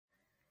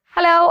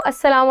Hello,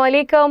 Assalamu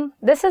alaikum.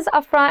 This is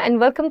Afra and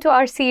welcome to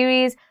our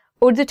series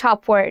Urdu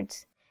Top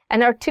Words.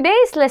 And our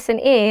today's lesson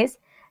is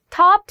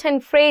Top 10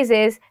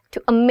 Phrases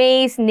to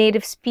Amaze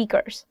Native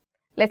Speakers.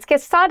 Let's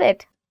get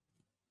started.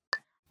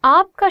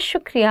 आपका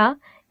शुक्रिया,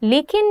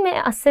 लेकिन मैं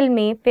असल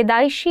में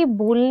पैदाइशी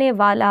बोलने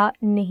वाला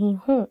नहीं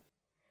हूँ.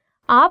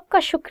 आपका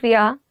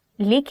शुक्रिया,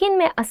 लेकिन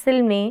मैं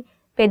असल में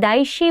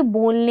पैदाइशी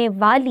बोलने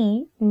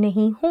वाली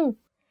नहीं हूँ.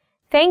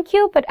 Thank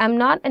you, but I'm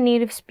not a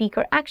native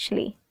speaker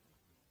actually.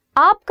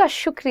 आपका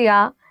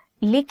शुक्रिया,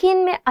 लेकिन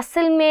मैं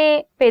असल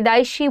में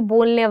पैदाइशी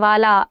बोलने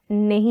वाला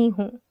नहीं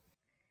हूँ.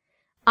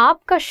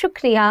 आपका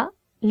शुक्रिया,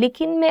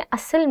 लेकिन मैं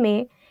असल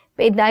में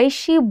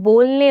पैदाइशी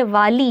बोलने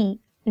वाली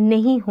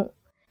नहीं हूँ.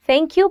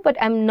 Thank you,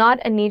 but I'm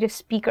not a native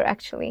speaker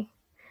actually.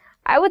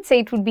 I would say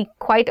it would be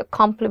quite a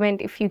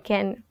compliment if you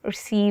can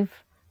receive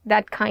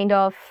that kind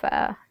of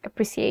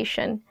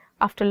appreciation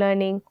after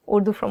learning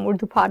Urdu from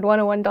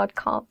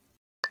urdupod101.com.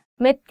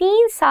 मैं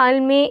 3 साल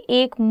में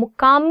एक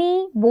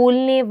मुकामी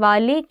बोलने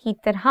वाले की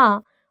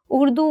तरह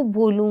उर्दू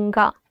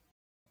बोलूँगा.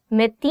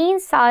 मैं 3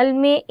 साल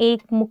में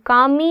एक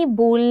मुकामी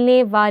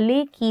बोलने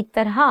वाले की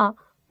तरह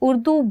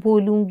उर्दू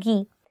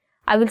बोलूँगी.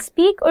 I will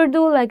speak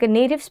Urdu like a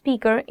native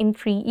speaker in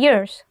 3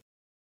 years.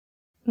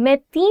 मैं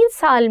 3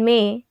 साल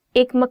में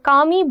एक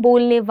मुकामी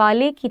बोलने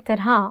वाले की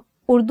तरह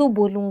उर्दू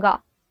बोलूँगा.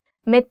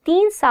 मैं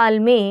 3 साल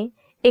में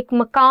एक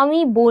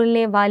मुकामी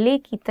बोलने वाले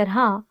की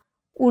तरह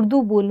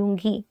उर्दू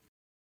बोलूँगी.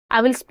 I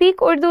will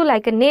speak Urdu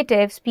like a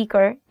native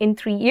speaker in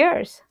 3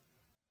 years.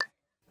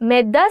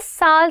 मैं 10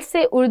 साल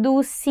से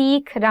उर्दू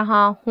सीख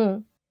रहा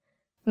हूँ.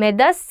 मैं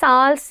 10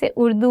 साल से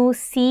उर्दू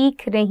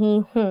सीख रही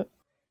हूँ.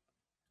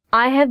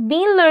 I have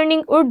been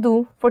learning Urdu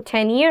for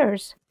 10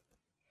 years.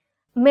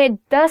 मैं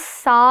 10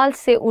 साल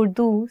से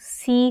उर्दू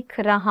सीख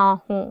रहा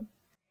हूँ.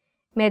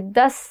 मैं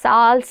 10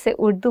 साल से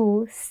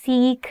उर्दू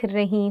सीख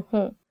रही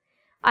हूँ.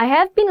 I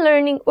have been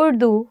learning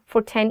Urdu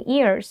for 10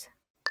 years.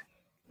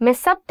 मैं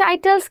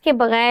सबटाइटल्स के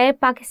बगैर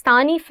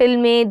पाकिस्तानी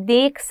फिल्में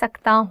देख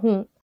सकता हूँ.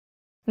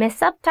 मैं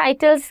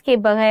सबटाइटल्स के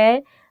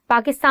बगैर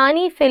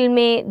पाकिस्तानी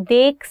फिल्में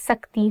देख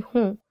सकती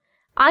हूँ.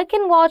 I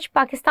can watch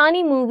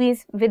Pakistani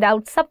movies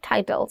without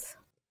subtitles.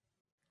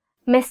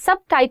 मैं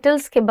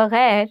सबटाइटल्स के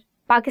बगैर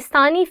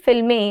पाकिस्तानी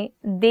फिल्में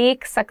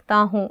देख सकता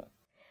हूँ.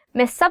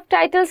 मैं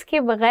सबटाइटल्स के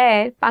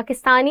बगैर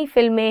पाकिस्तानी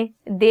फिल्में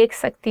देख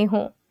सकती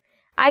हूँ.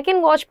 I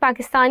can watch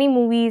Pakistani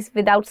movies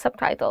without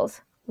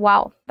subtitles.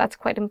 Wow, that's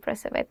quite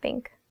impressive, I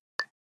think.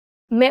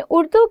 मैं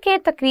उर्दू के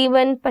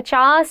तकरीबन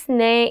 50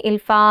 नए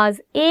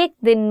अल्फाज एक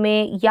दिन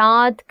में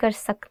याद कर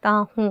सकता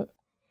हूँ.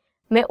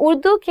 मैं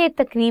उर्दू के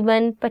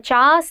तकरीबन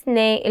 50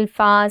 नए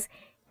अल्फाज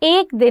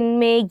एक दिन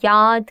में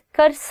याद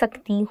कर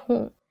सकती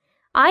हूँ.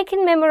 I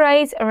can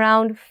memorize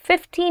around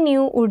 50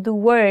 new Urdu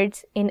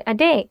words in a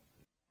day.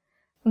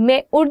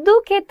 मैं उर्दू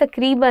के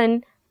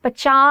तकरीबन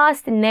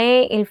 50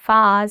 नए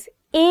अल्फाज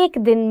एक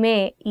दिन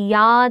में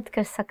याद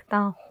कर सकता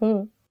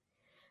हूँ.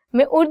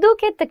 मैं उर्दू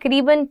के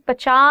तकरीबन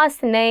 50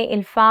 नए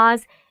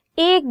अल्फाज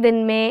एक दिन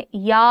में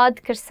याद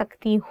कर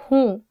सकती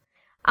हूँ.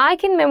 I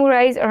can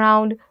memorize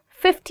around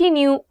 50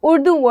 new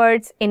Urdu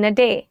words in a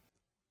day.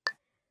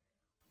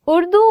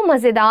 Urdu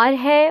मज़ेदार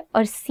है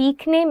और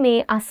सीखने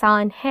में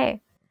आसान है.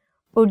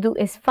 Urdu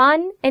is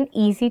fun and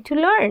easy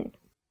to learn.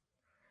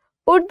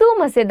 Urdu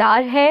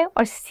मज़ेदार है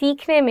और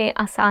सीखने में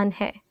आसान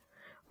है.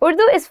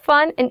 Urdu is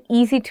fun and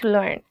easy to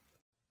learn.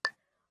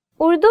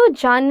 Urdu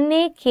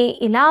जानने के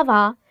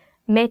अलावा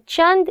मैं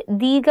चंद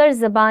दीगर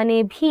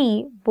ज़बानें भी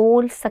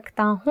बोल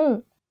सकता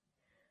हूँ.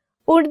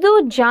 उर्दू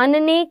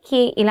जानने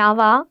के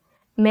अलावा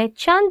मैं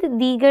चंद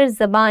दीगर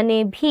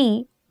ज़बानें भी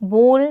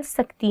बोल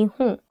सकती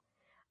हूँ.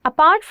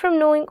 Apart from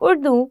knowing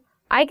Urdu,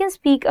 I can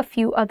speak a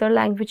few other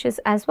languages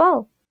as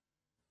well.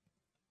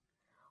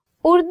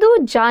 Urdu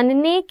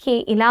जानने के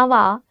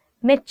अलावा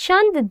मैं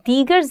चंद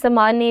दीगर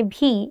ज़बानें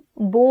भी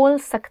बोल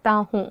सकता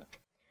हूँ.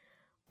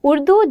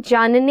 उर्दू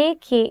जानने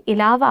के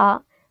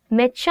अलावा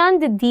मैं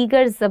चंद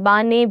दीगर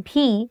ज़बानें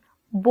भी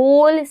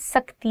बोल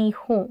सकती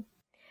हूँ.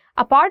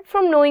 Apart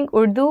from knowing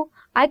Urdu,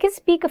 I can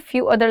speak a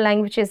few other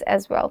languages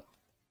as well.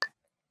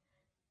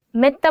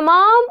 मैं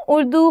तमाम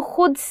उर्दू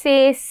खुद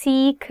से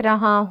सीख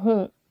रहा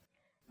हूँ.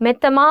 मैं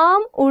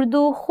तमाम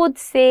उर्दू खुद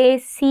से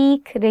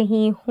सीख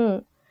रही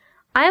हूँ.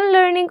 I am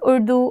learning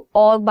Urdu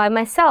all by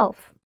myself.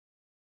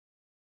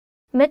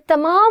 मैं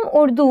तमाम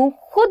उर्दू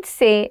खुद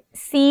से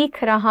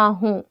सीख रहा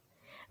हूँ.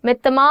 मैं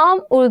तमाम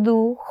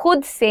उर्दू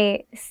खुद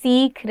से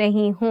सीख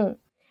रही हूँ.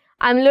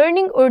 I'm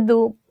learning Urdu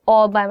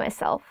all by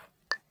myself.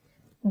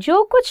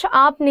 जो कुछ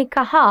आपने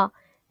कहा,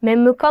 मैं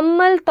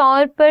मुकम्मल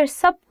तौर पर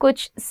सब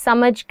कुछ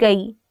समझ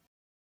गई.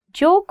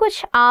 जो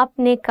कुछ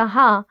आपने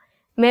कहा,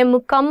 मैं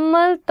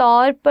मुकम्मल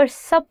तौर पर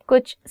सब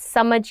कुछ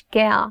समझ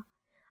गया.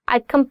 I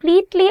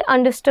completely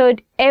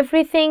understood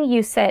everything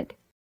you said.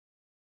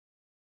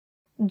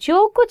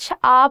 जो कुछ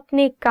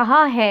आपने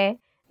कहा है,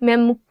 मैं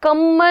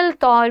मुकम्मल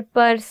तौर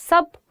पर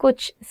सब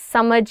कुछ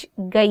समझ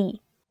गई.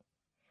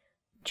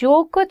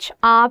 जो कुछ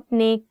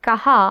आपने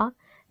कहा,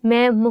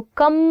 मैं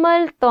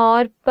मुकम्मल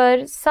तौर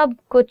पर सब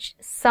कुछ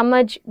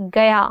समझ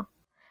गया.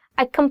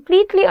 I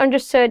completely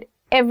understood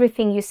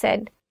everything you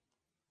said.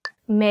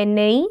 मैं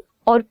नई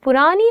और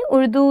पुरानी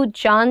उर्दू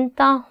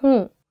जानता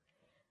हूँ.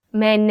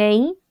 मैं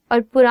नई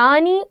और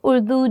पुरानी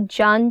उर्दू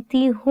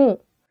जानती हूँ.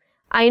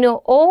 I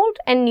know old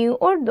and new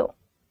Urdu.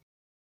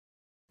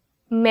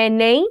 मैं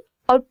नई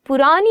और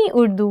पुरानी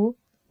उर्दू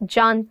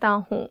जानता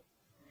हूँ.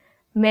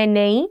 मैं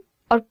नई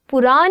और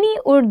पुरानी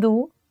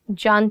उर्दू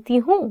जानती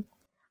हूँ.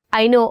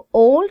 I know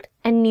old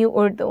and new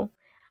Urdu.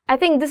 I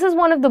think this is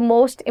one of the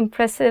most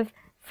impressive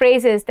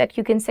phrases that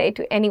you can say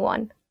to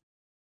anyone.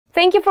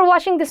 Thank you for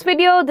watching this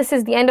video. This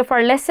is the end of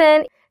our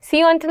lesson. See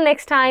you until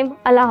next time.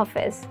 Allah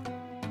Hafiz.